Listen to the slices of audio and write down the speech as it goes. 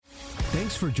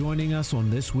Thanks for joining us on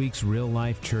this week's Real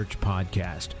Life Church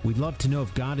podcast. We'd love to know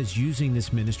if God is using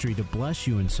this ministry to bless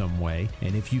you in some way,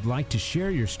 and if you'd like to share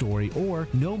your story or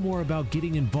know more about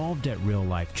getting involved at Real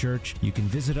Life Church, you can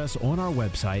visit us on our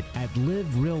website at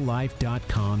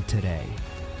livereallife.com today.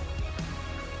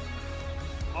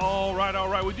 All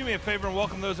right. Would you do me a favor and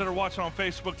welcome those that are watching on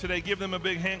Facebook today? Give them a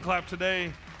big hand clap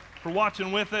today for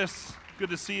watching with us. Good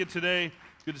to see you today.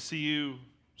 Good to see you.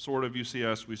 Sort of, you see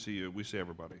us, we see you, we see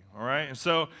everybody, all right? And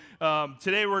so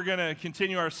today we're going to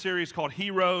continue our series called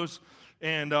Heroes,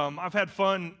 and I've had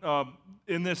fun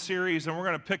in this series, and we're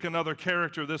going to pick another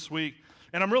character this week.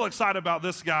 And I'm real excited about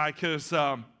this guy because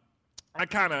I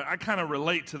kind of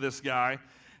relate to this guy,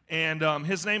 and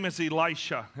his name is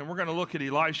Elisha, and we're going to look at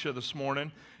Elisha this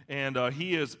morning, and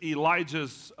he is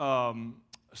Elijah's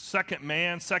second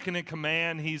in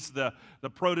command. He's the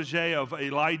protege of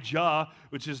Elijah,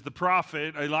 which is the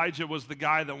prophet. Elijah was the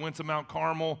guy that went to Mount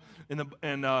Carmel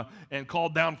and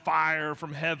called down fire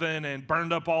from heaven and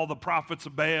burned up all the prophets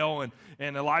of Baal,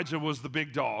 and Elijah was the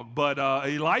big dog. But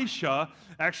Elisha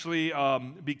actually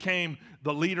became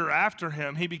the leader after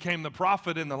him. He became the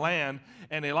prophet in the land,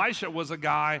 and Elisha was a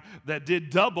guy that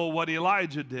did double what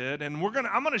Elijah did. And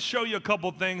I'm gonna show you a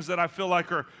couple things that I feel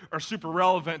like are super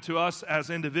relevant to us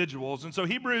as individuals. And so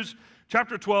Hebrews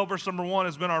chapter 12, verse number 1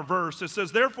 has been our verse. It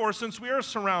says, "Therefore, since we are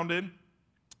surrounded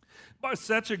by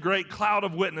such a great cloud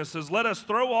of witnesses, let us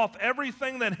throw off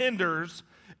everything that hinders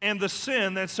and the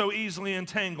sin that so easily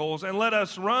entangles, and let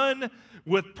us run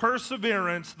with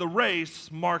perseverance the race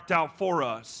marked out for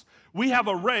us." We have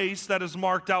a race that is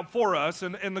marked out for us,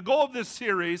 and the goal of this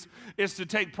series is to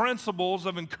take principles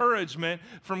of encouragement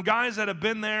from guys that have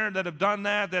been there, that have done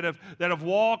that have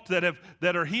walked, that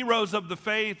are heroes of the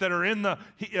faith, that are in the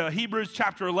Hebrews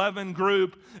chapter 11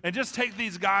 group, and just take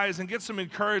these guys and get some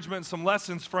encouragement, some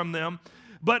lessons from them.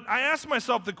 But I asked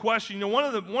myself the question, one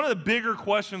of the bigger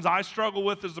questions I struggle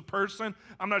with as a person,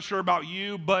 I'm not sure about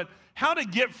you, but how to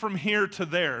get from here to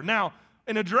there. Now,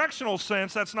 in a directional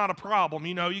sense, that's not a problem.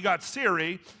 You got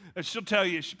Siri, and she'll tell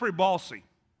you, she's pretty bossy.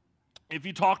 If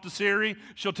you talk to Siri,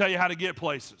 she'll tell you how to get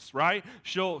places, right?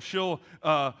 She'll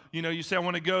you say, I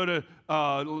want to go to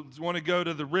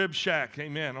the Rib Shack.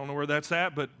 Amen. I don't know where that's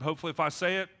at, but hopefully if I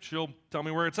say it, she'll tell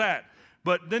me where it's at.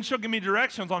 But then she'll give me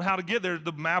directions on how to get there.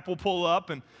 The map will pull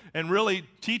up and really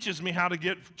teaches me how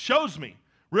to shows me,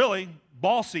 really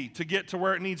bossy, to get to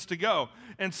where it needs to go.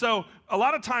 And so a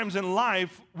lot of times in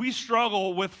life, we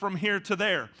struggle with from here to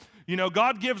there.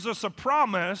 God gives us a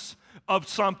promise of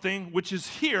something which is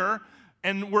here,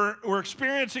 and we're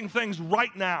experiencing things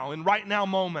right now, in right now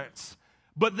moments.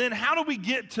 But then how do we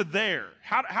get to there?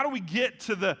 How do we get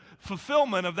to the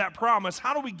fulfillment of that promise?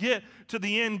 How do we get to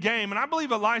the end game? And I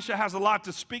believe Elisha has a lot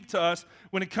to speak to us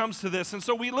when it comes to this. And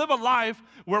so we live a life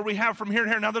where we have from here to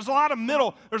here. Now there's a lot of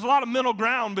middle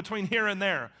ground between here and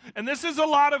there. And this is a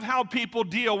lot of how people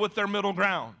deal with their middle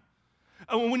ground.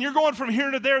 And when you're going from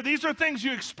here to there, these are things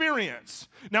you experience.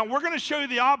 Now we're going to show you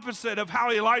the opposite of how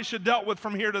Elisha dealt with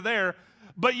from here to there.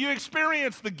 But you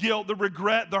experience the guilt, the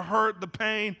regret, the hurt, the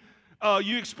pain.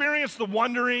 You experience the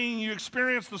wondering, you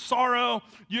experience the sorrow,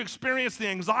 you experience the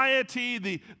anxiety,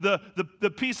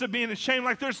 the piece of being ashamed.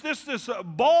 Like there's this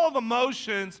ball of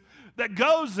emotions that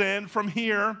goes in from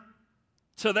here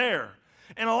to there.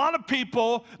 And a lot of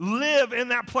people live in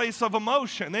that place of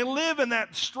emotion. They live in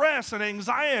that stress and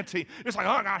anxiety. It's like,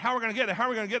 oh God, how are we going to get there? How are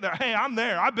we going to get there? Hey, I'm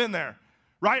there. I've been there,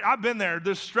 right? I've been there.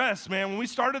 This stress, man. When we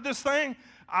started this thing,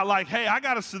 I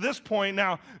got us to this point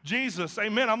now. Jesus,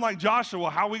 amen. I'm like, Joshua,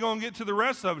 how are we going to get to the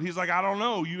rest of it? He's like, I don't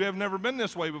know. You have never been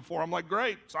this way before. I'm like,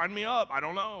 great, sign me up. I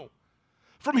don't know.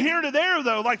 From here to there,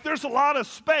 though, like there's a lot of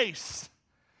space.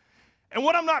 And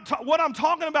what I'm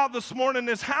talking about this morning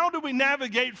is how do we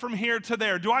navigate from here to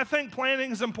there? Do I think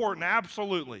planning is important?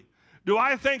 Absolutely. Do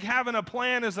I think having a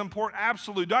plan is important?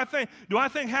 Absolutely. Do I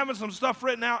think having some stuff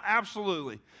written out?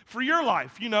 Absolutely. For your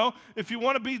life, if you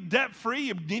want to be debt-free,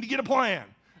 you need to get a plan.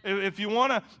 If you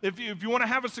want to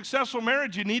have a successful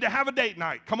marriage, you need to have a date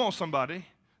night. Come on, somebody.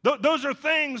 Those are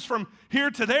things from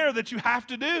here to there that you have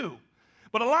to do.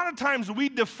 But a lot of times we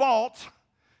default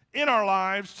in our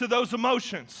lives to those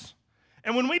emotions.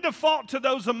 And when we default to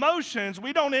those emotions,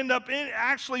 we don't end up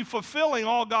actually fulfilling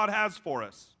all God has for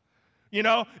us.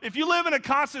 If you live in a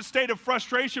constant state of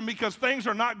frustration because things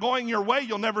are not going your way,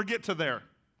 you'll never get to there.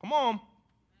 Come on.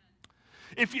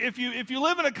 If you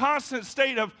live in a constant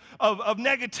state of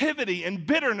negativity and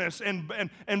bitterness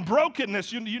and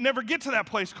brokenness, you never get to that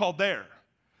place called there.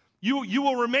 You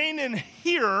will remain in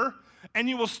here, and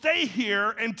you will stay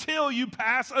here until you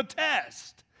pass a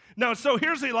test. Now, so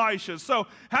here's Elisha. So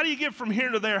how do you get from here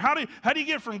to there? How do you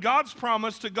get from God's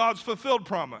promise to God's fulfilled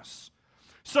promise?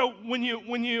 So when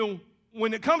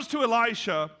it comes to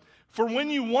Elisha, for when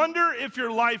you wonder if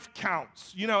your life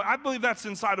counts, I believe that's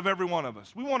inside of every one of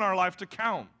us. We want our life to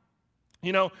count.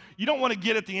 You don't want to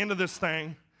get at the end of this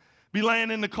thing, be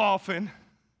laying in the coffin,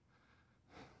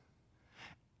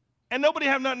 and nobody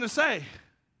have nothing to say.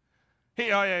 Oh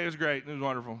yeah, he was great. It was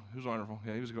wonderful.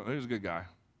 Yeah, he was a good guy.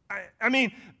 I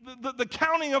mean, the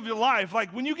counting of your life,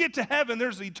 like when you get to heaven,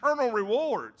 there's eternal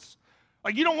rewards.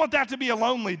 Like you don't want that to be a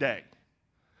lonely day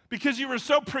because you were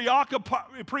so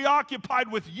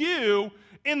preoccupied with you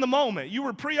in the moment. You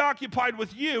were preoccupied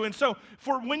with you. And so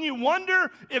for when you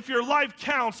wonder if your life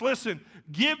counts, listen,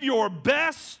 give your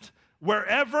best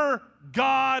wherever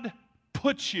God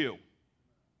puts you.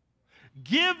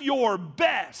 Give your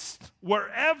best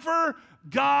wherever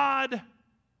God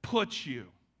puts you.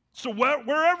 So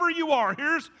wherever you are,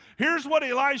 here's what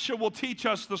Elisha will teach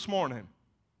us this morning.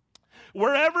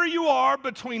 Wherever you are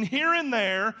between here and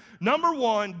there, number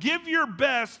one, give your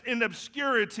best in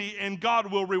obscurity and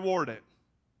God will reward it.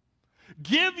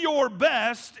 Give your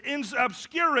best in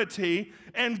obscurity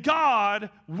and God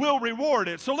will reward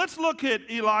it. So let's look at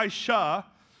Elisha.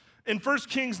 In 1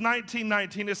 Kings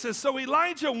 19:19, it says, so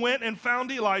Elijah went and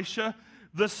found Elisha,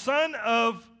 the son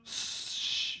of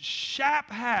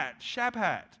Shaphat,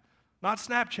 not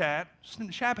Snapchat,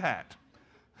 Shaphat,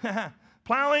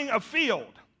 plowing a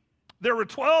field. There were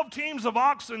 12 teams of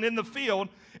oxen in the field,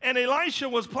 and Elisha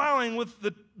was plowing with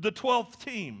the 12th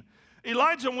team.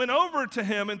 Elijah went over to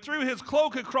him and threw his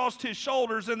cloak across his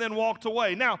shoulders and then walked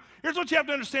away. Now, here's what you have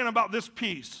to understand about this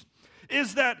piece,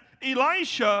 is that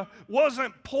Elisha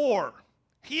wasn't poor.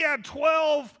 He had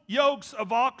 12 yokes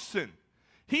of oxen.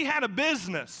 He had a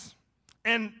business.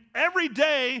 And every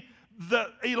day,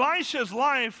 Elisha's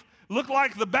life looked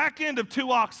like the back end of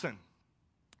 2 oxen.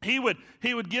 He would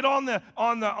get on the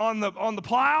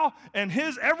plow, and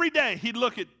every day he'd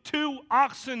look at 2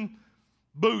 oxen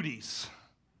booties.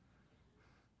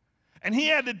 And he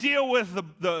had to deal with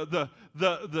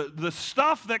the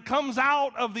stuff that comes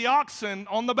out of the oxen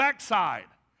on the backside.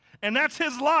 And that's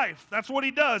his life. That's what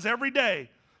he does every day.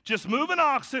 Just moving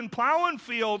oxen, plowing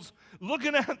fields,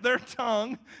 looking at their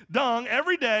dung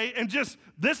every day, and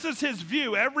this is his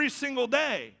view every single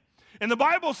day. And the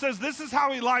Bible says this is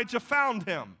how Elijah found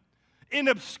him, in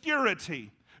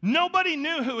obscurity. Nobody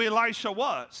knew who Elisha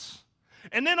was.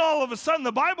 And then all of a sudden,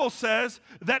 the Bible says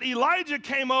that Elijah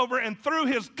came over and threw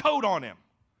his coat on him.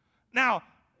 Now,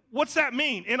 what's that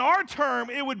mean? In our term,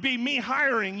 it would be me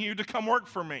hiring you to come work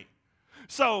for me.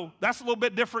 So that's a little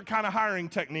bit different kind of hiring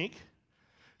technique.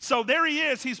 So there he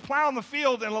is. He's plowing the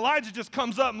field, and Elijah just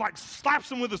comes up and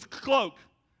slaps him with his cloak.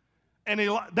 And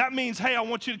that means, hey, I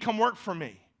want you to come work for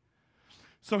me.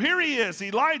 So here he is.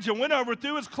 Elijah went over,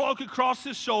 threw his cloak across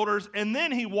his shoulders, and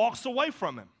then he walks away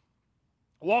from him.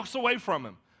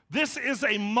 This is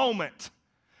a moment.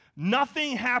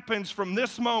 Nothing happens from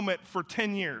this moment for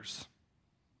 10 years.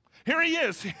 Here he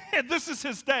is. This is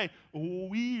his day.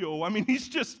 I mean, he's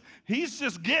just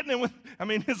getting it with,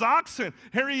 his oxen.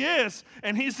 Here he is,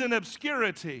 and he's in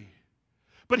obscurity.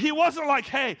 But he wasn't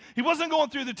he wasn't going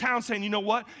through the town saying, you know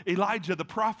what? Elijah, the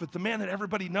prophet, the man that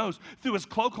everybody knows, threw his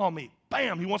cloak on me.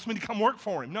 Bam, he wants me to come work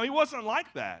for him. No, he wasn't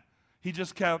like that. He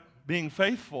just kept being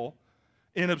faithful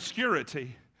in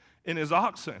obscurity in his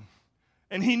oxen.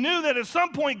 And he knew that at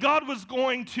some point God was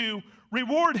going to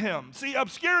reward him. See,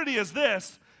 obscurity is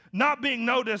this, not being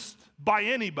noticed by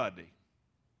anybody.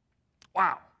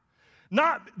 Wow.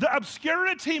 The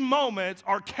obscurity moments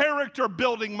are character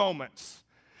building moments.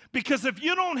 Because if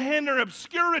you don't handle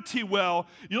obscurity well,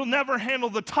 you'll never handle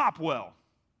the top well.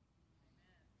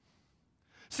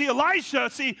 See,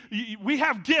 Elisha, we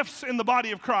have gifts in the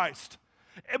body of Christ.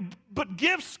 But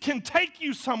gifts can take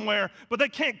you somewhere, but they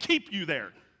can't keep you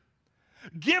there.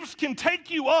 Gifts can take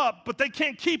you up, but they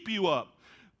can't keep you up.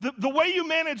 The way you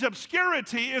manage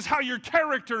obscurity is how your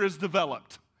character is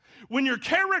developed. When your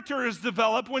character is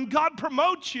developed, when God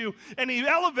promotes you and He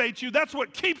elevates you, that's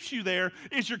what keeps you there,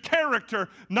 is your character,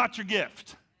 not your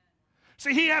gift.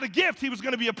 See, he had a gift. He was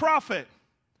going to be a prophet.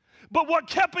 But what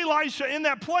kept Elisha in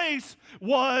that place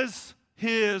was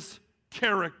his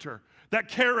character. That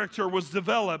character was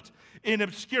developed in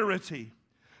obscurity.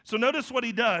 So notice what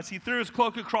he does. He threw his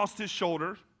cloak across his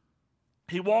shoulder.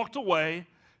 He walked away.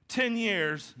 10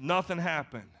 years, nothing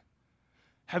happened.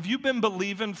 Have you been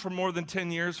believing for more than 10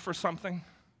 years for something?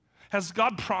 Has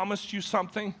God promised you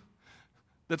something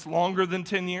that's longer than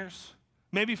 10 years?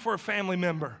 Maybe for a family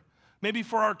member, maybe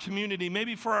for our community,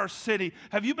 maybe for our city.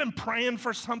 Have you been praying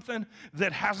for something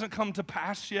that hasn't come to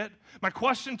pass yet? My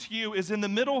question to you is, in the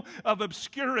middle of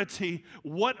obscurity,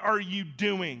 what are you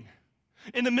doing?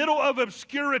 In the middle of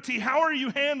obscurity, how are you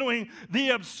handling the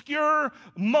obscure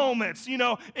moments? You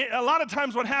know, a lot of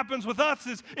times what happens with us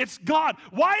is, it's God,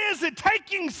 why is it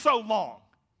taking so long?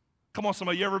 Come on,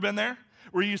 somebody, you ever been there?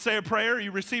 Where you say a prayer,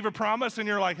 you receive a promise, and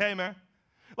you're like, hey, man.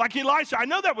 Like Elisha, I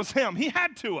know that was him. He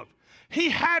had to have. He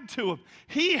had to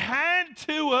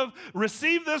have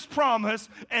received this promise,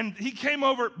 and he came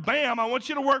over, bam, I want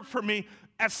you to work for me.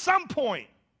 At some point,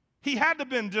 he had to have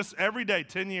been just every day,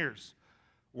 10 years,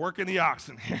 working the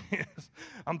oxen. Here he is.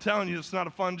 I'm telling you, it's not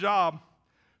a fun job.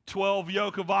 12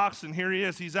 yoke of oxen, here he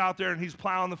is. He's out there, and he's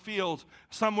plowing the fields.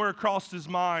 Somewhere across his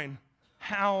mind,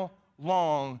 how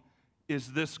long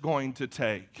is this going to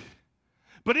take?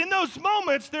 But in those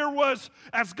moments, there was,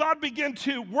 as God began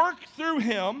to work through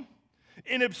him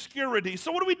in obscurity.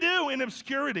 So what do we do in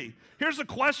obscurity? Here's a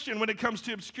question when it comes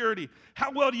to obscurity.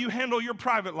 How well do you handle your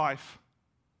private life?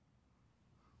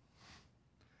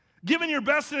 Giving your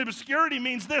best in obscurity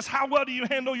means this. How well do you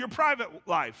handle your private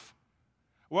life?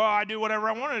 Well, I do whatever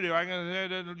I want to do.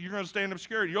 You're going to stay in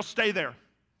obscurity. You'll stay there.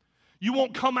 You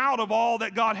won't come out of all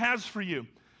that God has for you.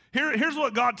 Here's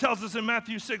what God tells us in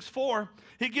Matthew 6:4.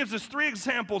 He gives us 3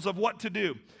 examples of what to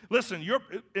do. Listen,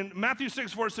 in Matthew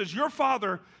 6:4 it says, your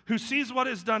Father who sees what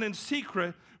is done in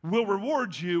secret will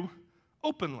reward you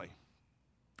openly.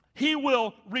 He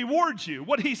will reward you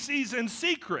what he sees in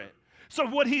secret. So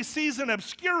what he sees in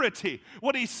obscurity,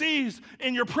 what he sees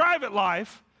in your private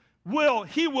life,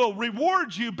 he will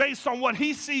reward you based on what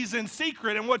he sees in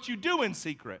secret and what you do in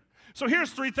secret. So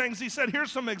here's 3 things he said.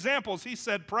 Here's some examples. He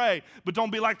said, pray, but don't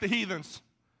be like the heathens.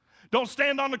 Don't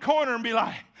stand on the corner and be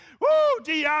like, woo,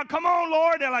 come on,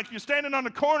 Lord. They're like you're standing on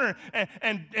the corner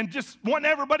and just wanting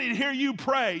everybody to hear you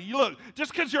pray. Look,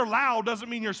 just because you're loud doesn't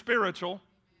mean you're spiritual.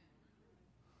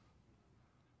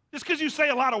 Just because you say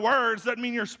a lot of words doesn't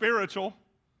mean you're spiritual.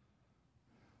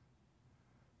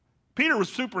 Peter was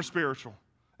super spiritual.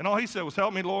 And all he said was,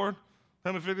 help me, Lord.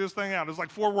 Help me figure this thing out. It's like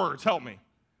 4 words, help me.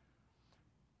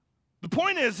 The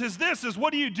point is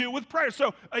what do you do with prayer?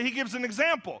 So he gives an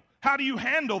example. How do you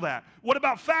handle that? What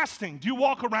about fasting? Do you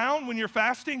walk around when you're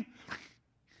fasting?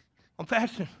 I'm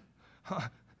fasting.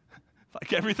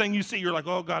 Like everything you see, you're like,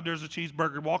 oh, God, there's a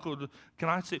cheeseburger. Walk over. Can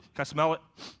I see? Can I smell it?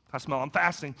 I'm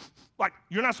fasting. Like,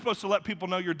 you're not supposed to let people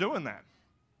know you're doing that.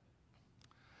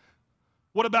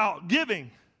 What about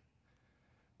giving?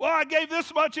 Well, I gave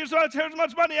this much. Here's as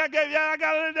much money I gave. Yeah, I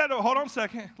got it. Hold on a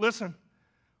second. Listen.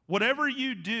 Whatever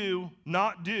you do,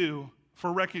 not do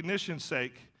for recognition's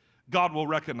sake, God will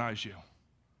recognize you.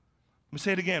 Let me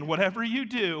say it again. Whatever you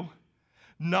do,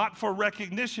 not for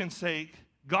recognition's sake,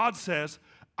 God says,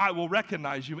 I will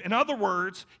recognize you. In other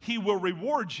words, he will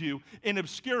reward you in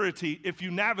obscurity if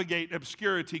you navigate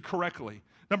obscurity correctly.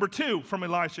 Number 2 from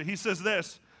Elisha, he says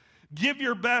this, give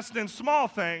your best in small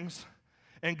things,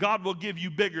 and God will give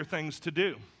you bigger things to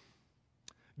do.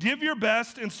 Give your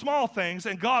best in small things,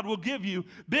 and God will give you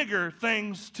bigger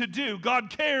things to do.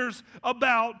 God cares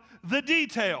about the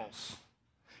details.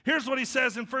 Here's what he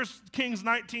says in 1 Kings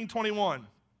 19:21.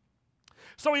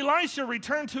 So Elisha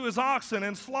returned to his oxen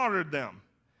and slaughtered them.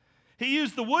 He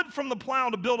used the wood from the plow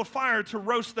to build a fire to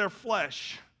roast their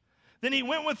flesh. Then he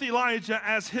went with Elijah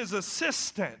as his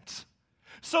assistant.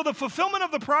 So the fulfillment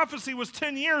of the prophecy was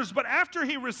 10 years, but after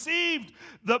he received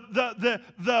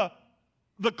the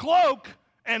cloak,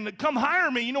 and come hire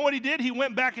me, you know what he did? He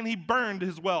went back and he burned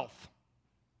his wealth.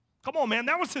 Come on, man,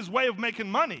 that was his way of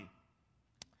making money.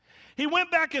 He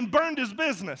went back and burned his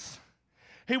business.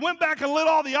 He went back and lit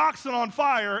all the oxen on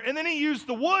fire, and then he used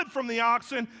the wood from the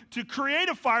oxen to create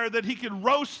a fire that he could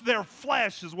roast their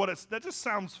flesh, that just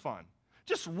sounds fun.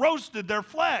 Just roasted their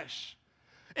flesh.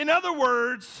 In other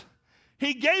words,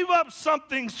 he gave up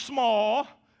something small.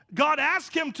 God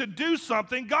asked him to do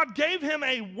something. God gave him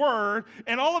a word,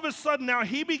 and all of a sudden now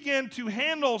he began to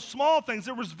handle small things.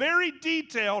 It was very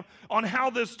detailed on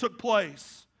how this took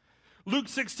place. Luke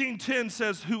 16:10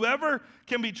 says, whoever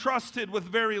can be trusted with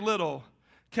very little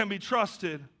can be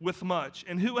trusted with much.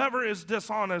 And whoever is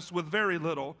dishonest with very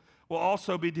little will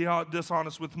also be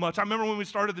dishonest with much. I remember when we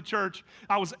started the church,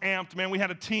 I was amped, man. We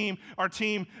had a team,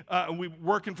 we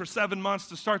working for 7 months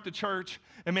to start the church.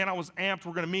 And man, I was amped.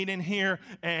 We're going to meet in here.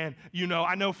 And,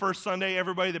 I know first Sunday,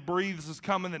 everybody that breathes is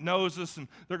coming, that knows us, and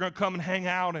they're going to come and hang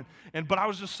out. But I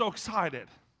was just so excited.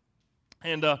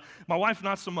 And my wife,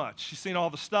 not so much. She's seen all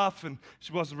the stuff, and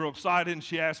she wasn't real excited, and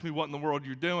she asked me, what in the world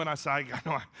you're doing? I said, I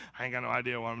ain't got no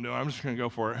idea what I'm doing. I'm just going to go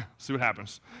for it, see what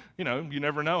happens. You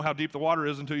never know how deep the water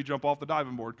is until you jump off the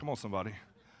diving board. Come on, somebody.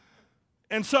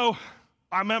 And so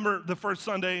I remember the first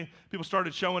Sunday, people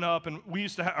started showing up, and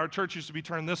our church used to be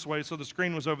turned this way, so the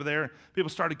screen was over there. People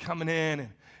started coming in,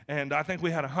 and I think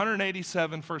we had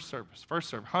 187 first service,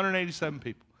 187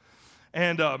 people.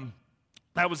 And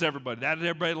that was everybody.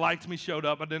 Everybody liked me, showed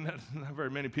up. I didn't have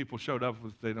very many people showed up.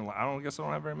 If they didn't like, I guess I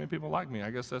don't have very many people like me.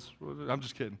 I guess I'm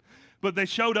just kidding. But they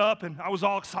showed up, and I was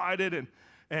all excited,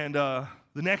 and the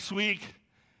next week,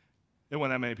 it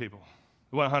wasn't that many people.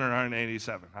 It went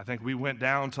 187. I think we went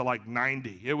down to like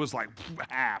 90. It was like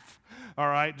half, all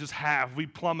right, just half. We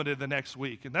plummeted the next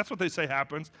week, and that's what they say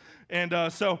happens.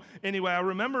 And so anyway, I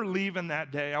remember leaving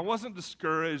that day. I wasn't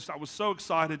discouraged. I was so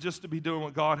excited just to be doing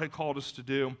what God had called us to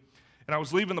do. And I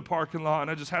was leaving the parking lot, and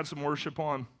I just had some worship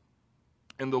on.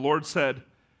 And the Lord said,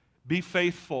 be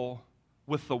faithful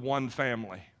with the one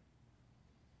family.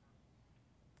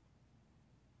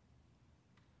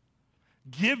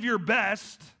 Give your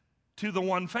best to the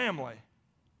one family,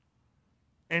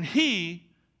 and He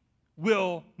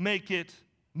will make it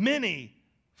many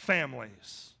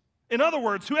families. In other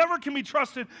words, whoever can be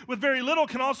trusted with very little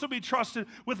can also be trusted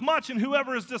with much, and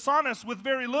whoever is dishonest with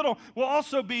very little will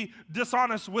also be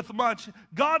dishonest with much.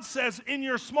 God says in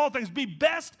your small things, be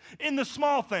best in the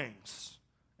small things,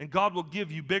 and God will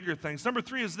give you bigger things. Number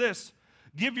 3 is this: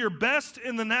 give your best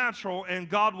in the natural, and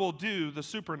God will do the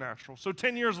supernatural. So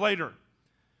 10 years later,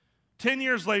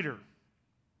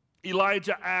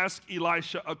 Elijah asked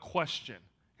Elisha a question.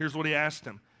 Here's what he asked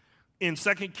him. In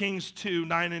 2 Kings 2,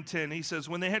 9 and 10, he says,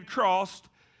 when they had crossed,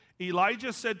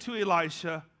 Elijah said to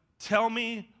Elisha, tell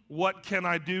me, what can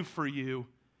I do for you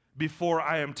before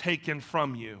I am taken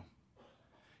from you?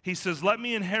 He says, let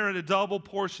me inherit a double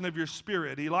portion of your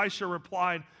spirit. Elisha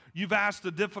replied, you've asked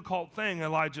a difficult thing,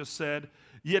 Elijah said.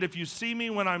 Yet if you see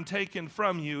me when I'm taken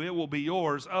from you, it will be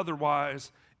yours.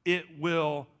 Otherwise, it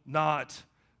will not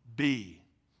be.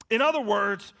 In other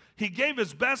words, he gave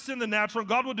his best in the natural.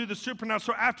 God will do the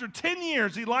supernatural. After 10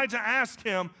 years, Elijah asked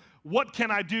him, what can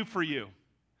I do for you?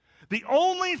 The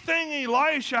only thing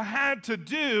Elisha had to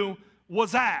do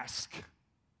was ask.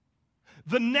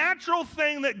 The natural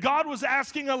thing that God was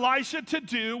asking Elisha to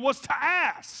do was to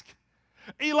ask.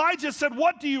 Elijah said,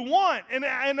 what do you want? And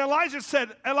Elisha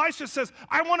says,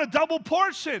 I want a double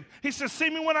portion. He says, see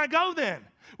me when I go then.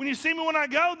 When you see me when I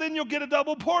go, then you'll get a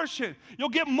double portion. You'll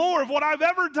get more of what I've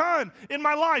ever done in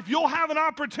my life. You'll have an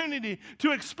opportunity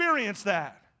to experience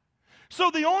that.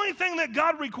 So the only thing that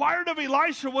God required of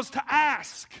Elisha was to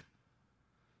ask.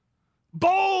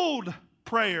 Bold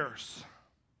prayers.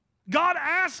 God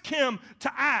asked him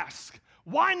to ask.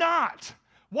 Why not?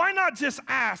 Why not just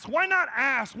ask? Why not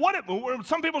ask?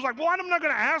 Some people's like, well, I'm not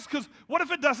going to ask because what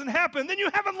if it doesn't happen? Then you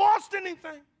haven't lost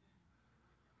anything.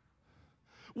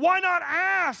 Why not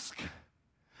ask?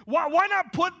 Why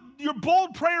not put your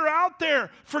bold prayer out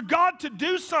there for God to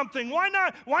do something? Why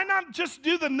not just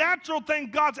do the natural thing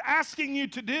God's asking you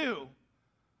to do?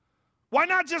 Why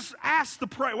not just ask the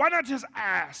prayer? Why not just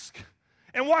ask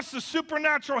and watch the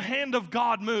supernatural hand of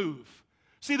God move?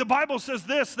 See, the Bible says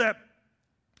this, that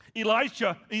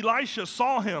Elisha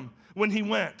saw him when he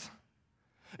went.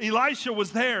 Elisha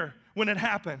was there when it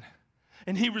happened,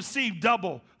 and he received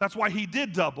double. That's why he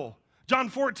did double. John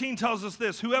 14 tells us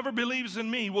this, whoever believes in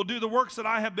me will do the works that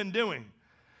I have been doing,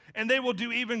 and they will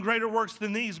do even greater works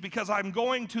than these because I'm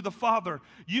going to the Father.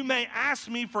 You may ask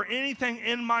me for anything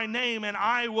in my name, and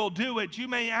I will do it. You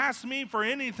may ask me for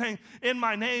anything in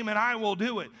my name, and I will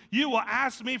do it. You will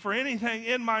ask me for anything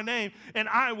in my name, and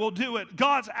I will do it.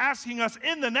 God's asking us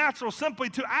in the natural simply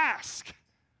to ask.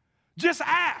 Just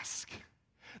ask.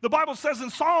 The Bible says in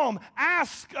Psalm,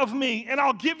 ask of me, and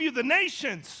I'll give you the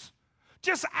nations.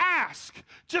 Just ask.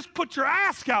 Just put your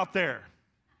ask out there.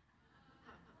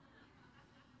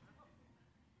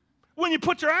 When you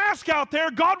put your ask out there,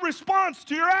 God responds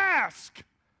to your ask.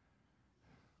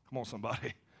 Come on,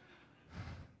 somebody.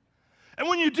 And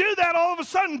when you do that, all of a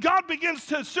sudden, God begins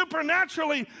to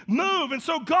supernaturally move. And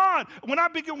so God, when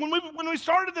we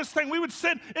started this thing, we would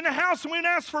sit in the house and we'd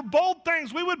ask for bold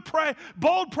things. We would pray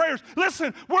bold prayers.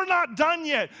 Listen, we're not done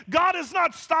yet. God is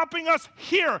not stopping us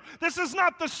here. This is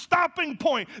not the stopping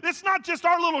point. It's not just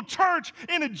our little church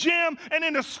in a gym and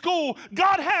in a school.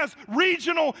 God has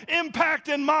regional impact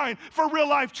in mind for Real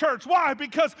Life Church. Why?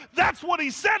 Because that's what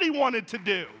He said He wanted to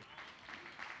do.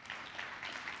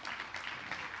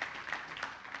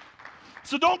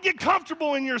 So don't get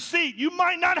comfortable in your seat. You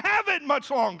might not have it much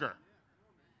longer.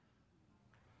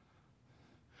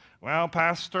 Well,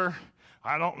 Pastor,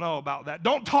 I don't know about that.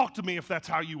 Don't talk to me if that's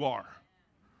how you are.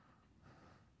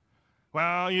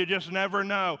 Well, you just never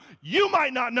know. You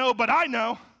might not know, but I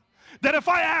know. that if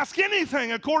I ask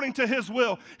anything according to his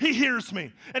will, he hears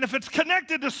me. And if it's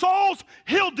connected to souls,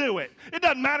 he'll do it. It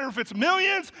doesn't matter if it's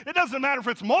millions. It doesn't matter if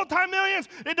it's multi-millions.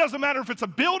 It doesn't matter if it's a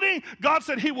building. God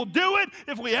said he will do it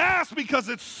if we ask because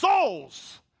it's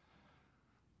souls.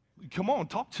 Come on,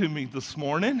 talk to me this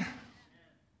morning.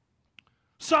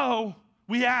 So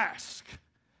we ask.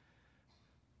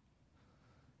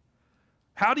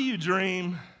 How do you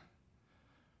dream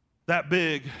that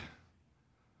big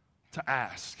to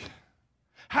ask?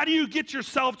 How do you get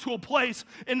yourself to a place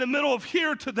in the middle of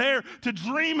here to there to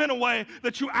dream in a way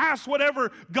that you ask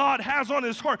whatever God has on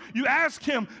his heart? You ask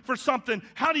him for something.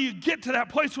 How do you get to that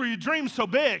place where you dream so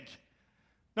big?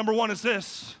 Number one is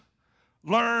this.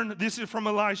 This is from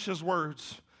Elisha's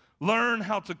words. Learn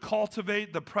how to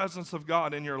cultivate the presence of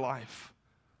God in your life.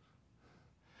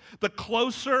 The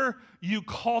closer you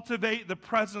cultivate the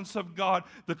presence of God,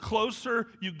 the closer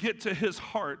you get to his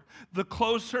heart. The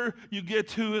closer you get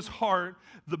to his heart,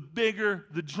 the bigger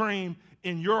the dream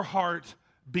in your heart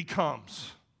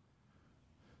becomes.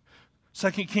 2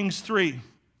 Kings 3.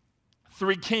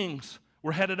 3 kings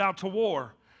were headed out to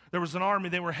war. There was an army.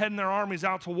 They were heading their armies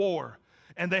out to war.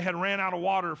 And they had ran out of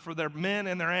water for their men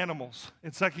and their animals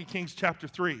in 2 Kings chapter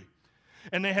 3.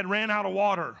 And they had ran out of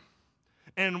water.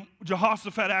 And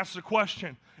Jehoshaphat asked the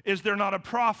question, is there not a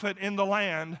prophet in the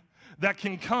land that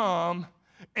can come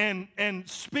and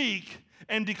speak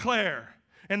and declare?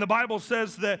 And the Bible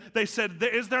says that they said,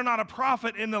 is there not a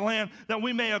prophet in the land that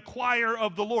we may acquire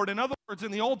of the Lord? In other words,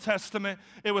 in the Old Testament,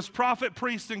 it was prophet,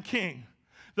 priest, and king.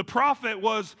 The prophet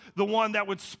was the one that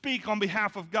would speak on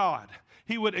behalf of God.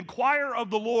 He would inquire of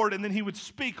the Lord, and then he would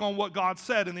speak on what God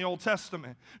said in the Old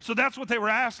Testament. So that's what they were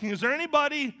asking. Is there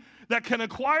anybody that can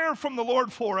inquire from the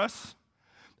Lord for us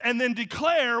and then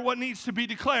declare what needs to be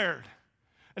declared?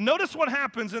 And notice what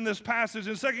happens in this passage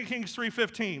in 2 Kings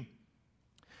 3:15.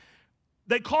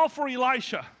 They call for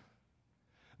Elisha,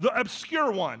 the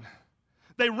obscure one.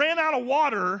 They ran out of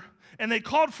water, and they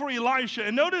called for Elisha.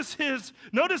 And notice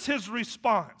his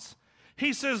response.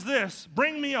 He says this,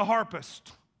 bring me a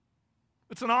harpist.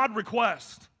 It's an odd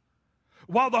request.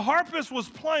 While the harpist was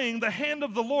playing, the hand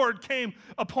of the Lord came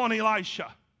upon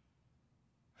Elisha.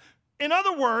 In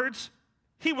other words,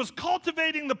 he was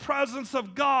cultivating the presence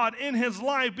of God in his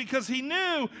life because he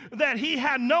knew that he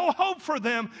had no hope for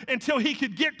them until he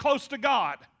could get close to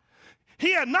God.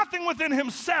 He had nothing within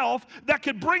himself that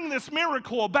could bring this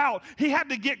miracle about. He had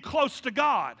to get close to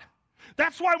God.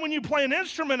 That's why when you play an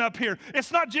instrument up here,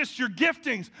 it's not just your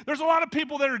giftings. There's a lot of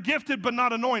people that are gifted but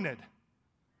not anointed.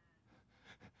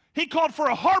 He called for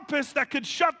a harpist that could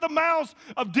shut the mouths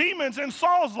of demons in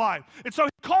Saul's life. And so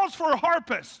he calls for a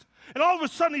harpist. And all of a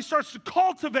sudden he starts to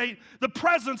cultivate the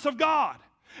presence of God.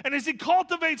 And as he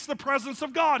cultivates the presence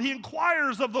of God, he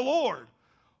inquires of the Lord.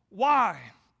 Why?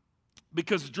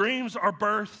 Because dreams are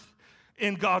birthed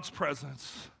in God's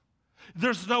presence.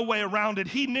 There's no way around it.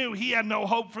 He knew he had no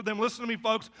hope for them. Listen to me,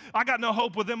 folks. I got no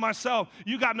hope within myself.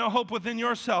 You got no hope within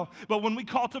yourself. But when we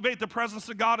cultivate the presence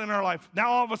of God in our life, now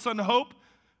all of a sudden hope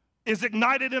is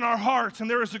ignited in our hearts, and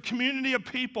there is a community of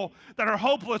people that are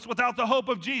hopeless without the hope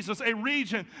of Jesus, a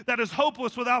region that is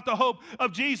hopeless without the hope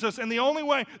of Jesus. And the only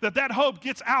way that that hope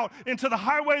gets out into the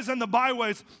highways and the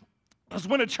byways is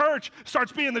when a church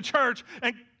starts being the church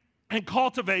and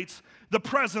cultivates the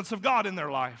presence of God in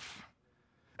their life.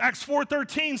 Acts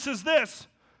 4:13 says this,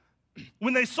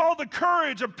 when they saw the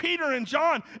courage of Peter and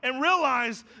John and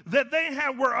realized that they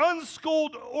were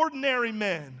unschooled ordinary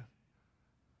men,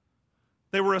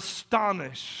 they were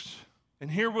astonished.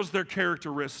 And here was their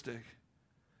characteristic.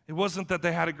 It wasn't that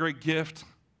they had a great gift.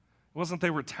 It wasn't they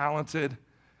were talented.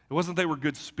 It wasn't they were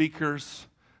good speakers,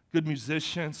 good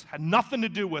musicians. Had nothing to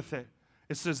do with it.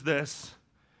 It says this,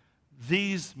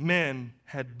 these men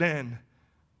had been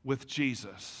with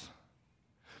Jesus.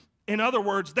 In other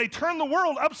words, they turned the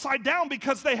world upside down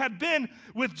because they had been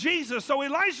with Jesus. So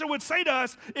Elisha would say to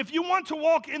us, if you want to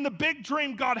walk in the big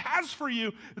dream God has for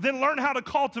you, then learn how to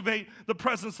cultivate the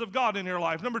presence of God in your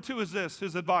life. Number two is this,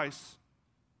 his advice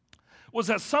was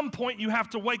at some point you have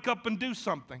to wake up and do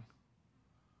something.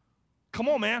 Come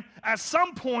on, man. At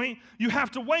some point you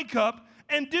have to wake up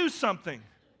and do something.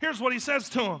 Here's what he says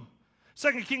to him.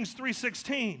 2 Kings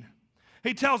 3:16.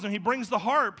 He tells him, he brings the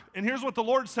harp, and here's what the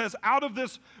Lord says. Out of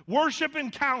this worship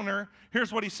encounter,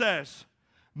 here's what he says.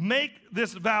 Make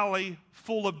this valley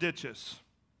full of ditches.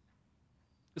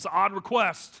 It's an odd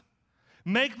request.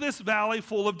 Make this valley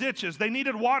full of ditches. They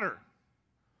needed water.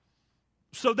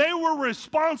 So they were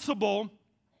responsible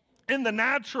in the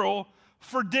natural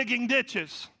for digging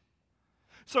ditches.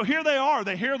 So here they are.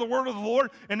 They hear the word of the Lord,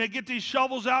 and they get these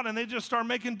shovels out, and they just start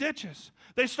making ditches.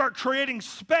 They start creating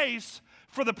space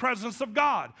for the presence of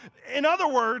God. In other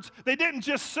words, they didn't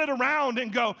just sit around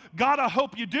and go, God, I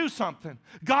hope you do something.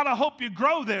 God, I hope you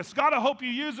grow this. God, I hope you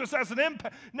use this as an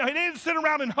impact. No, they didn't sit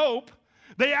around and hope.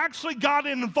 They actually got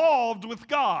involved with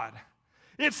God.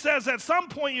 It says at some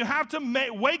point you have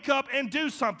to wake up and do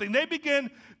something. They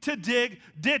begin to dig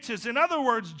ditches. In other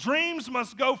words, dreams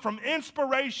must go from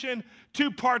inspiration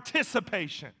to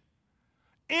participation.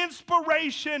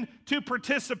 Inspiration to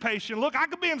participation. Look, I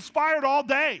could be inspired all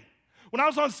day. When I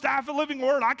was on staff at Living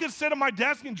Word, I could sit at my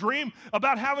desk and dream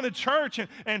about having a church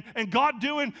and God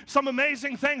doing some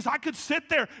amazing things. I could sit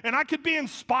there and I could be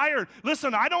inspired.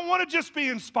 Listen, I don't want to just be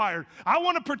inspired. I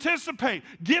want to participate.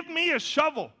 Give me a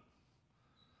shovel.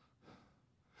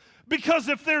 Because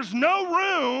if there's no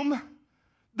room,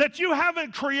 that you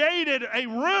haven't created a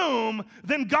room,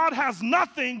 then God has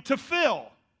nothing to fill.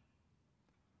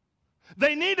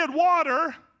 They needed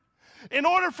water. In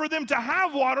order for them to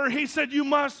have water, he said, you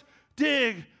must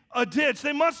dig a ditch.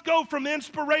 They must go from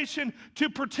inspiration to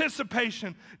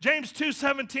participation. James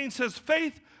 2:17 says,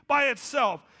 faith by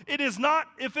itself,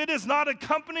 if it is not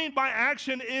accompanied by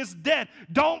action, is dead.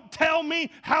 Don't tell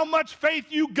me how much faith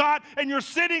you got and you're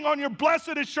sitting on your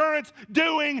blessed assurance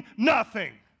doing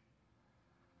nothing.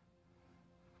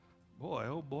 Boy,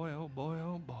 oh boy, oh boy,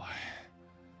 oh boy.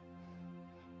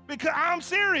 Because I'm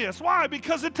serious. Why?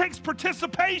 Because it takes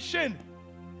participation.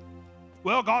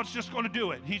 Well, God's just going to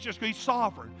do it. He's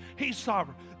sovereign. He's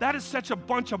sovereign. That is such a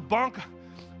bunch of bunk.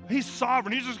 He's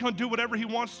sovereign. He's just going to do whatever he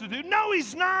wants to do. No,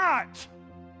 he's not.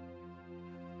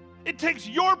 It takes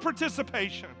your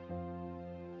participation.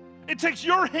 It takes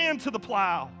your hand to the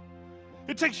plow.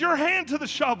 It takes your hand to the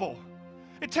shovel.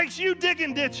 It takes you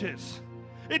digging ditches.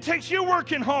 It takes you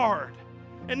working hard.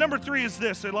 And number 3 is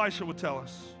this, Elisha would tell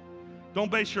us.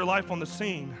 Don't base your life on the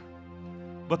seen,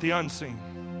 but the unseen.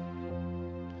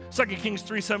 2 Kings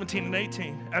 3:17 and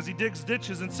 18. As he digs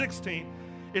ditches in 16,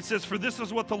 it says, for this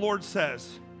is what the Lord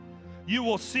says. You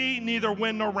will see neither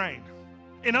wind nor rain.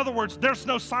 In other words, there's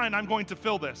no sign I'm going to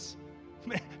fill this.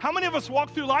 How many of us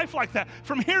walk through life like that?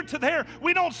 From here to there,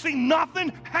 we don't see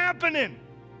nothing happening.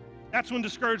 That's when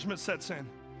discouragement sets in.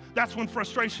 That's when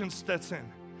frustration sets in.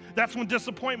 That's when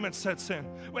disappointment sets in.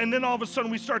 And then all of a sudden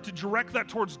we start to direct that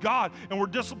towards God, and we're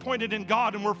disappointed in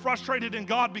God, and we're frustrated in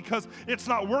God because it's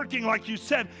not working like you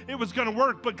said it was going to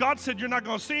work. But God said you're not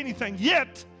going to see anything,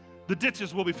 yet the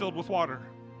ditches will be filled with water.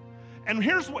 And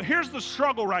here's the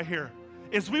struggle right here,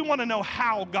 is we want to know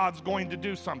how God's going to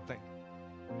do something.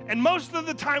 And most of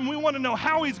the time we want to know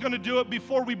how he's going to do it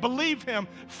before we believe him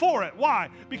for it. Why?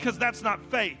 Because that's not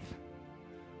faith.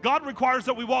 God requires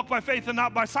that we walk by faith and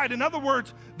not by sight. In other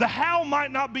words, the how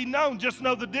might not be known. Just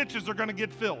know the ditches are going to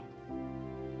get filled.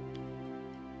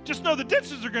 Just know the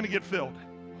ditches are going to get filled.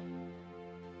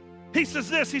 He says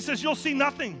this, he says, you'll see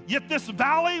nothing, yet this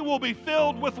valley will be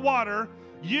filled with water.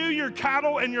 You, your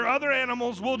cattle, and your other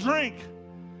animals will drink.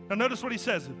 Now notice what he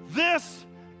says. This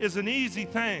is an easy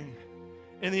thing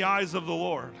in the eyes of the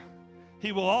Lord.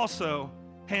 He will also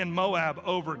hand Moab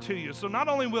over to you. So not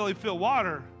only will he fill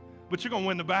water, but you're going to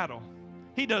win the battle.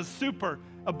 He does super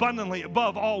abundantly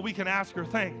above all we can ask or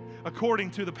think,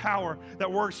 according to the power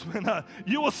that works in us.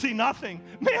 You will see nothing.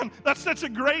 Man, that's such a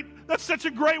great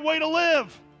way to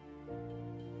live.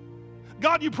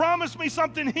 God, you promised me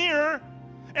something here,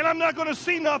 and I'm not going to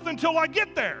see nothing until I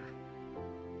get there.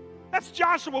 That's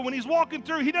Joshua when he's walking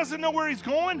through. He doesn't know where he's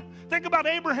going. Think about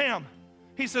Abraham.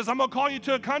 He says, I'm going to call you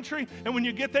to a country, and when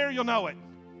you get there, you'll know it.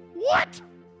 What?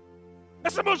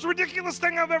 That's the most ridiculous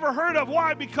thing I've ever heard of.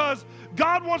 Why? Because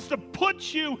God wants to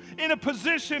put you in a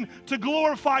position to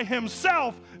glorify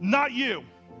himself, not you.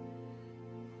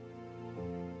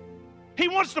 He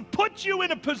wants to put you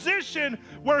in a position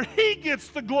where he gets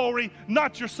the glory,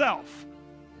 not yourself.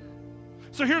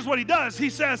 So here's what he does. He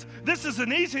says, this is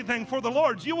an easy thing for the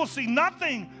Lord. You will see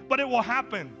nothing, but it will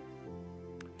happen.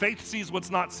 Faith sees what's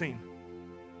not seen.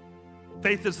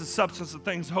 Faith is the substance of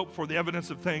things hoped for, the evidence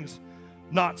of things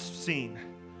not seen.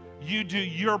 You do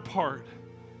your part.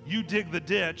 You dig the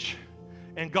ditch,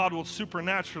 and God will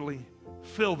supernaturally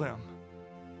fill them.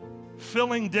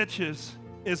 Filling ditches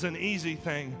is an easy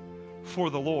thing for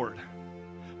the Lord.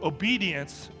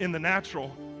 Obedience in the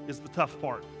natural is the tough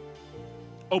part.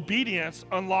 Obedience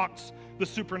unlocks the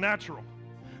supernatural.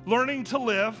 Learning to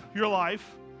live your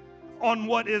life on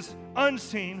what is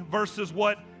unseen versus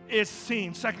what is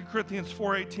seen. 2 Corinthians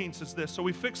 4:18 says this. So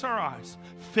we fix our eyes.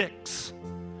 Fix.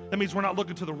 That means we're not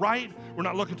looking to the right. We're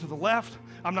not looking to the left.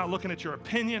 I'm not looking at your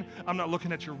opinion. I'm not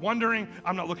looking at your wondering.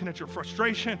 I'm not looking at your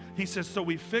frustration. He says, so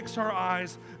we fix our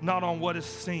eyes not on what is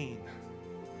seen,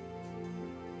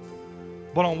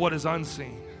 but on what is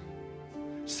unseen.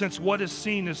 Since what is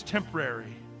seen is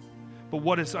temporary, but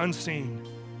what is unseen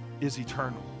is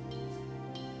eternal.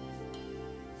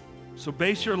 So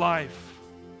base your life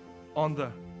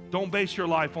don't base your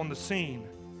life on the seen,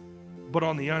 but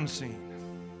on the unseen.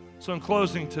 So in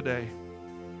closing today,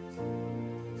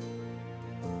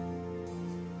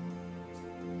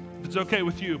 if it's okay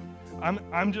with you,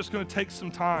 I'm just going to take some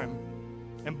time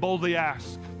and boldly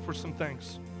ask for some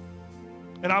things.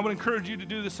 And I would encourage you to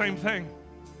do the same thing.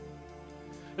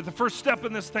 That the first step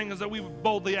in this thing is that we would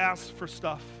boldly ask for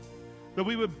stuff. That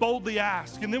we would boldly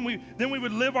ask. And then we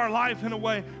would live our life in a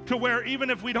way to where even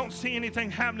if we don't see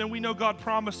anything happening, we know God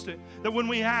promised it. That when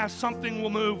we ask, something will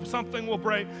move, something will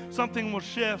break, something will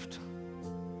shift.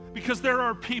 Because there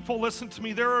are people, listen to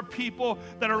me, there are people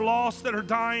that are lost, that are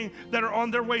dying, that are on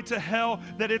their way to hell,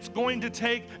 that it's going to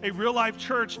take a real-life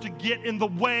church to get in the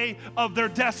way of their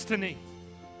destiny.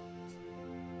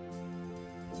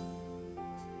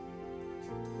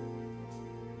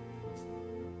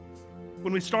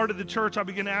 When we started the church, I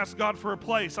began to ask God for a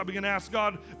place. I began to ask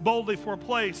God boldly for a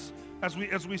place. As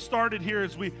we started here,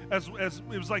 as it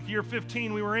was like year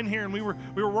 15, we were in here and we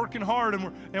were working hard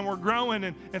and we're growing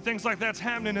and things like that's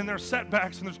happening, and there's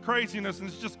setbacks and there's craziness and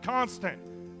it's just constant.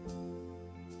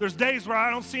 There's days where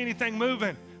I don't see anything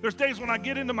moving. There's days when I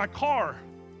get into my car.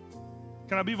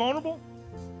 Can I be vulnerable?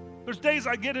 There's days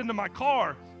I get into my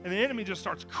car and the enemy just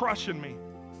starts crushing me.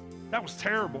 That was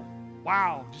terrible.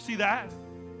 Wow, did you see that?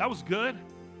 That was good.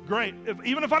 Great.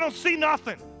 Even if I don't see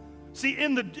nothing. See,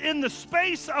 in the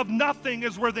space of nothing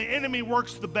is where the enemy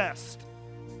works the best.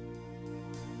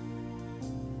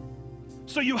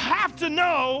 So you have to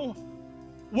know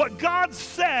what God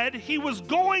said he was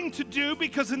going to do,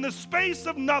 because in the space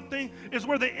of nothing is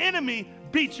where the enemy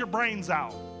beats your brains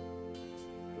out.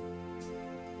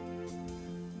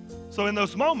 So in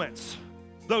those moments,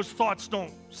 those thoughts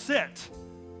don't sit.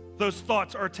 Those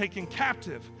thoughts are taken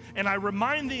captive. And I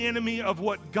remind the enemy of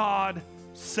what God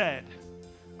said.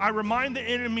 I remind the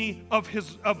enemy of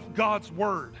God's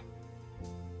word.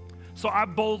 So I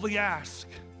boldly ask.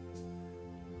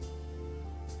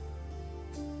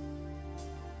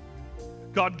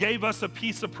 God gave us a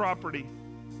piece of property.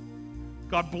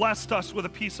 God blessed us with a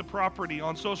piece of property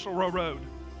on Social Row Road.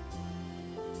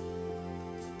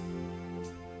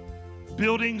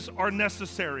 Buildings are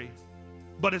necessary,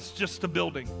 but it's just a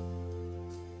building.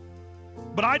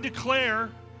 But I declare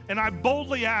and I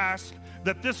boldly ask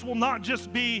that this will not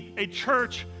just be a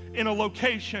church in a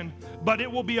location, but it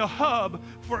will be a hub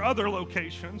for other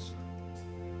locations.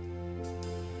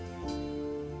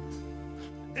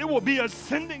 It will be a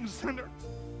sending center.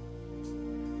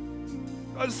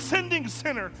 A sending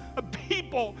center of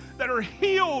people that are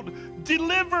healed,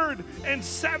 delivered, and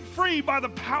set free by the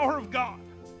power of God.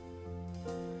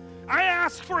 I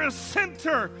ask for a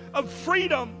center of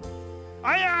freedom.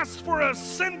 I ask for a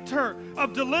center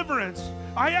of deliverance.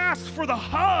 I ask for the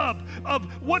hub of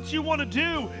what you want to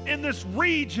do in this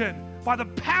region by the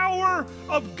power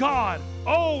of God.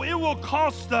 Oh, it will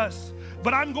cost us,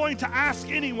 but I'm going to ask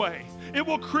anyway. It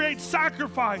will create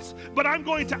sacrifice, but I'm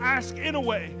going to ask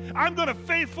anyway. I'm going to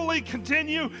faithfully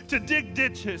continue to dig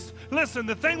ditches. Listen,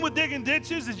 the thing with digging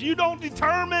ditches is you don't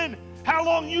determine how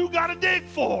long you got to dig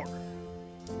for.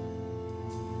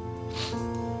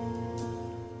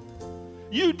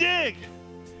 You dig.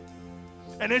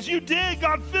 And as you dig,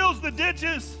 God fills the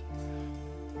ditches.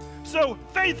 So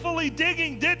faithfully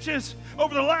digging ditches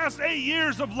over the last 8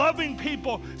 years of loving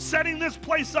people, setting this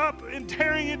place up and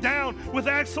tearing it down with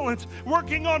excellence,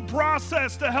 working on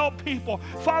process to help people,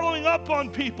 following up on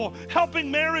people,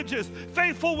 helping marriages,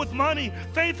 faithful with money,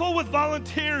 faithful with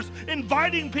volunteers,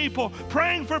 inviting people,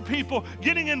 praying for people,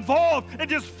 getting involved, and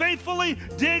just faithfully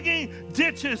digging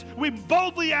ditches. We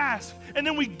boldly ask, and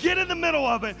then we get in the middle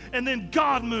of it, and then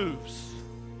God moves.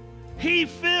 He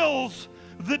fills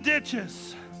the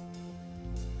ditches.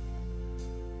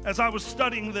 As I was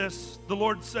studying this, the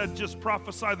Lord said, just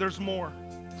prophesy, there's more.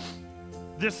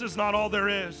 This is not all there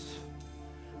is.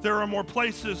 There are more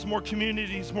places, more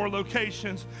communities, more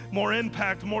locations, more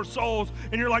impact, more souls.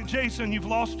 And you're like, Jason, you've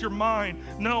lost your mind.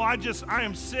 No, I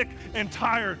am sick and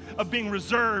tired of being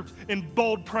reserved in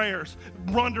bold prayers,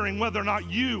 wondering whether or not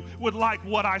you would like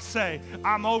what I say.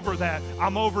 I'm over that.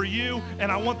 I'm over you,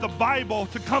 and I want the Bible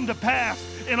to come to pass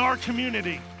in our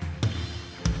community.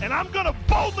 And I'm going to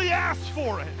boldly ask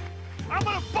for it. I'm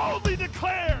going to boldly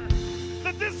declare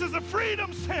that this is a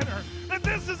freedom center, that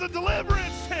this is a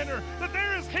deliverance center, that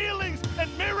there is healings and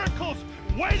miracles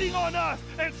waiting on us.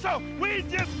 And so we're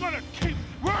going to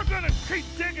keep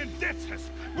digging ditches.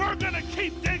 We're going to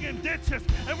keep digging ditches,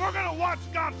 and we're going to watch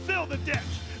God fill the ditch.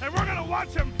 And we're going to watch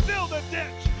him fill the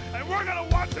ditch. And we're going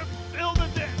to watch him fill the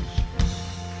ditch.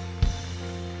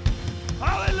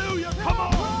 Hallelujah. Come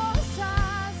on.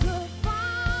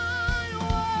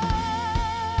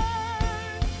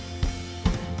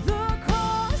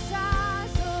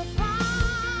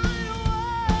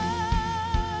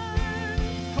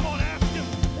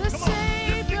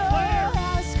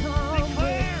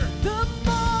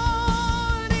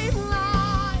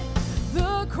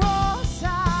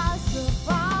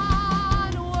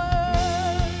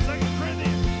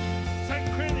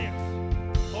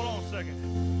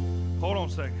 Hold on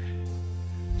a second.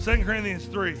 2 Corinthians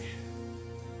 3.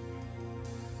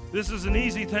 This is an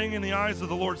easy thing in the eyes of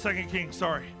the Lord. 2 Kings,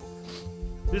 sorry.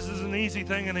 This is an easy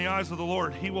thing in the eyes of the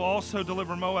Lord. He will also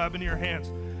deliver Moab into your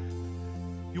hands.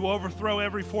 You will overthrow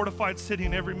every fortified city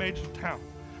and every major town.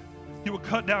 You will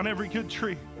cut down every good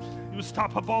tree. You will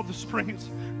stop up all the springs,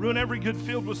 ruin every good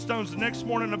field with stones. The next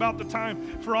morning, about the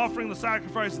time for offering the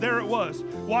sacrifice, there it was,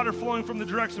 water flowing from the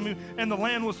direction, and the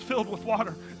land was filled with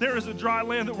water. There is a dry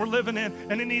land that we're living in,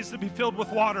 and it needs to be filled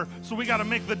with water. So we got to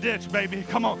make the ditch, baby.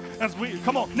 Come on,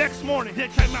 come on. Next morning,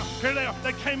 it came out. Here they are.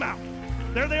 They came out.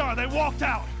 There they are. They walked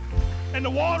out, and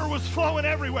the water was flowing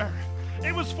everywhere.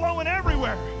 It was flowing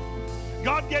everywhere.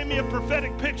 God gave me a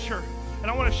prophetic picture,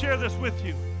 and I want to share this with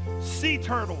you. Sea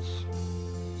turtles.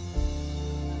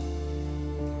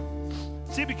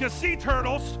 See, because sea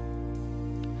turtles,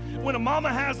 when a mama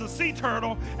has a sea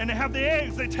turtle and they have the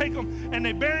eggs, they take them and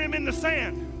they bury them in the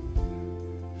sand.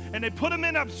 And they put them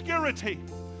in obscurity.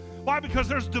 Why? Because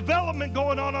there's development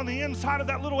going on the inside of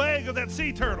that little egg of that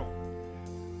sea turtle.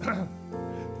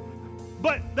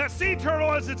 But that sea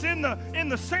turtle, as it's in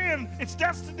the sand, its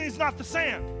destiny is not the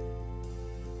sand.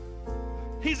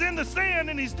 He's in the sand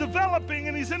and he's developing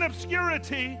and he's in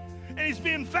obscurity and he's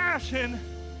being fashioned.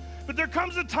 But there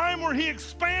comes a time where he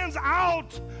expands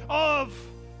out of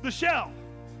the shell,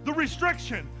 the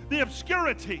restriction, the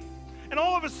obscurity. And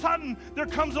all of a sudden, there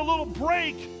comes a little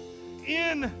break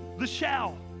in the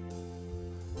shell.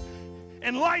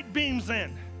 And light beams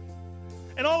in.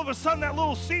 And all of a sudden, that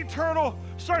little sea turtle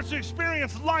starts to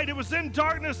experience light. It was in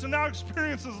darkness and now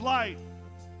experiences light.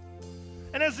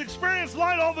 And as it experiences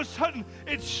light, all of a sudden,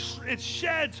 it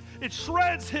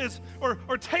shreds his,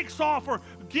 or takes off, or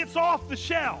gets off the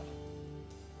shell.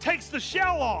 Takes the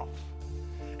shell off.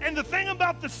 And the thing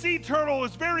about the sea turtle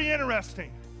is very interesting.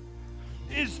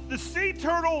 Is the sea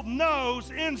turtle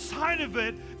knows inside of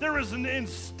it there is an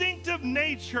instinctive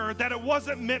nature that it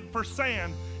wasn't meant for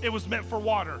sand, it was meant for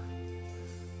water.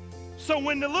 So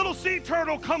when the little sea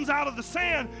turtle comes out of the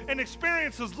sand and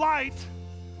experiences light,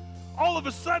 all of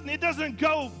a sudden it doesn't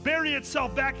go bury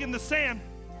itself back in the sand.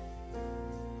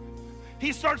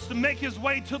 He starts to make his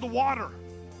way to the water.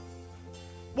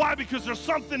 Why? Because there's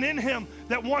something in him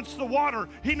that wants the water.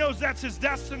 He knows that's his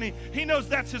destiny. He knows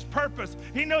that's his purpose.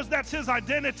 He knows that's his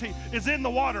identity is in the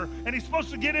water. And he's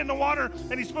supposed to get in the water,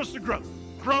 and he's supposed to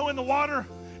grow in the water.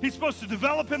 He's supposed to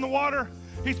develop in the water.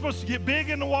 He's supposed to get big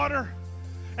in the water.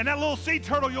 And that little sea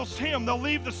turtle, you'll see them. They'll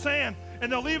leave the sand,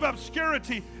 and they'll leave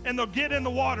obscurity, and they'll get in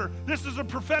the water. This is a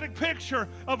prophetic picture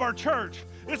of our church.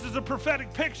 This is a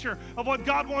prophetic picture of what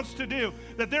God wants to do.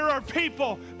 That there are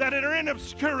people that are in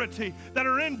obscurity, that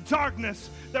are in darkness,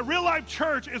 that Real Life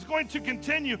Church is going to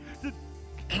continue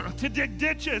to dig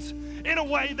ditches in a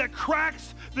way that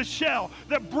cracks the shell,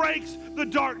 that breaks the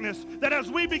darkness. That as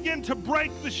we begin to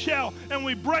break the shell and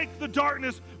we break the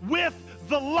darkness with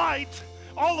the light,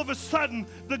 all of a sudden,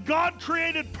 the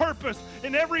God-created purpose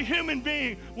in every human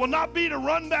being will not be to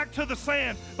run back to the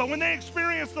sand, but when they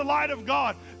experience the light of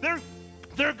God, they're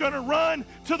going to run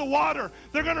to the water.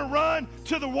 They're going to run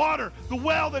to the water, the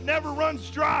well that never runs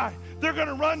dry. They're going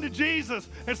to run to Jesus.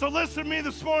 And so listen to me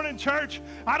this morning, church.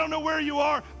 I don't know where you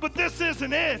are, but this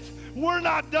isn't it. We're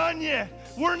not done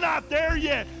yet. We're not there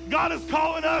yet. God is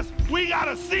calling us. We got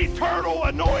a sea turtle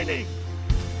anointing.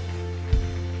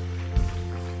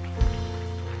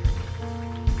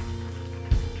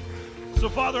 So,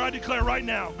 Father, I declare right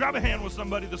now, grab a hand with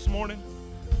somebody this morning.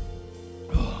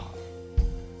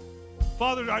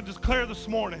 Father, I declare this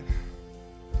morning,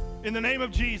 in the name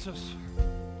of Jesus,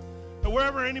 that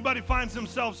wherever anybody finds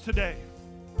themselves today,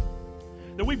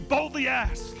 that we boldly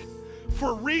ask for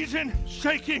a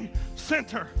region-shaking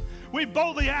center. We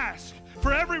boldly ask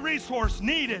for every resource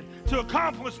needed to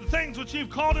accomplish the things which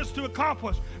you've called us to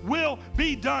accomplish will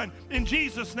be done in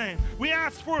Jesus' name. We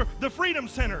ask for the Freedom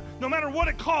Center, no matter what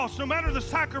it costs, no matter the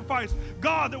sacrifice,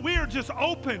 God, that we are just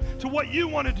open to what you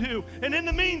want to do. And in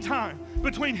the meantime,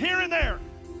 between here and there,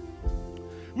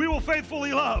 we will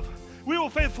faithfully love, we will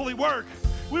faithfully work,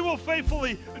 We will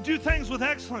faithfully do things with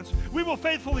excellence. We will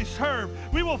faithfully serve.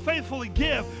 We will faithfully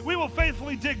give. We will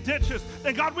faithfully dig ditches.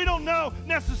 And God, we don't know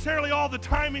necessarily all the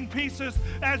timing pieces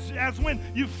as when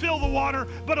you fill the water,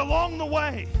 but along the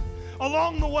way,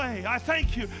 I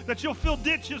thank you that you'll fill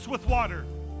ditches with water,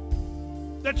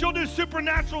 that you'll do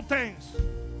supernatural things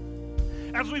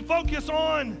as we focus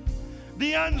on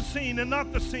the unseen and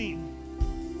not the seen.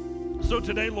 So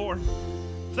today, Lord,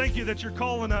 thank you that you're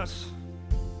calling us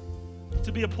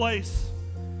to be a place,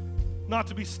 not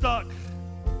to be stuck,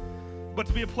 but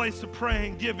to be a place of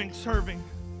praying, giving, serving,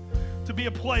 to be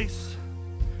a place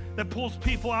that pulls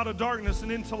people out of darkness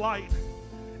and into light.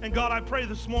 And God, I pray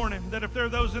this morning that if there are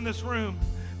those in this room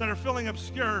that are feeling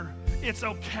obscure, it's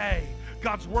okay.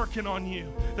 God's working on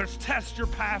you. There's tests you're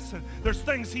passing. There's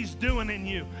things he's doing in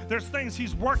you. There's things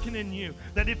he's working in you.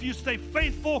 That if you stay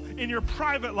faithful in your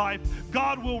private life,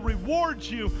 God will reward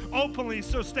you openly.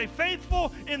 So stay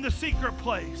faithful in the secret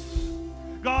place,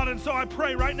 God. And so I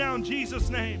pray right now in Jesus'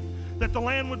 name that the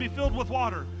land would be filled with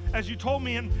water. As you told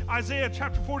me in Isaiah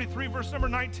chapter 43, verse number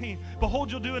 19,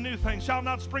 behold, you'll do a new thing. Shall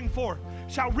not spring forth?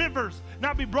 Shall rivers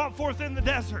not be brought forth in the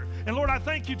desert? And Lord, I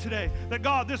thank you today that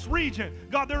God, this region,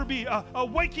 God, there would be a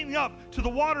waking up to the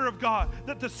water of God,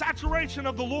 that the saturation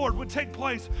of the Lord would take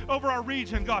place over our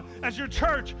region, God. As your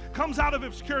church comes out of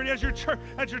obscurity, as your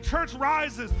church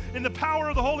rises in the power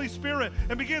of the Holy Spirit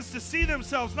and begins to see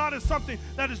themselves not as something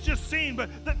that is just seen, but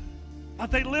that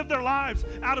they live their lives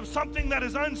out of something that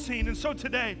is unseen. And so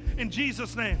today, in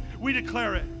Jesus' name, we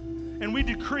declare it, and we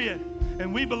decree it,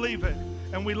 and we believe it,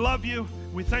 and we love you.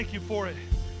 We thank you for it.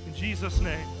 In Jesus'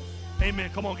 name, amen.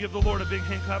 Come on, give the Lord a big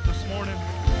hand clap this morning.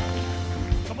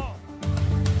 Come on.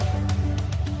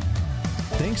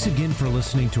 Thanks again for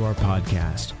listening to our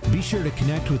podcast. Be sure to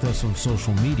connect with us on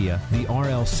social media, the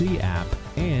RLC app,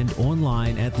 and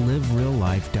online at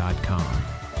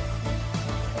livereallife.com.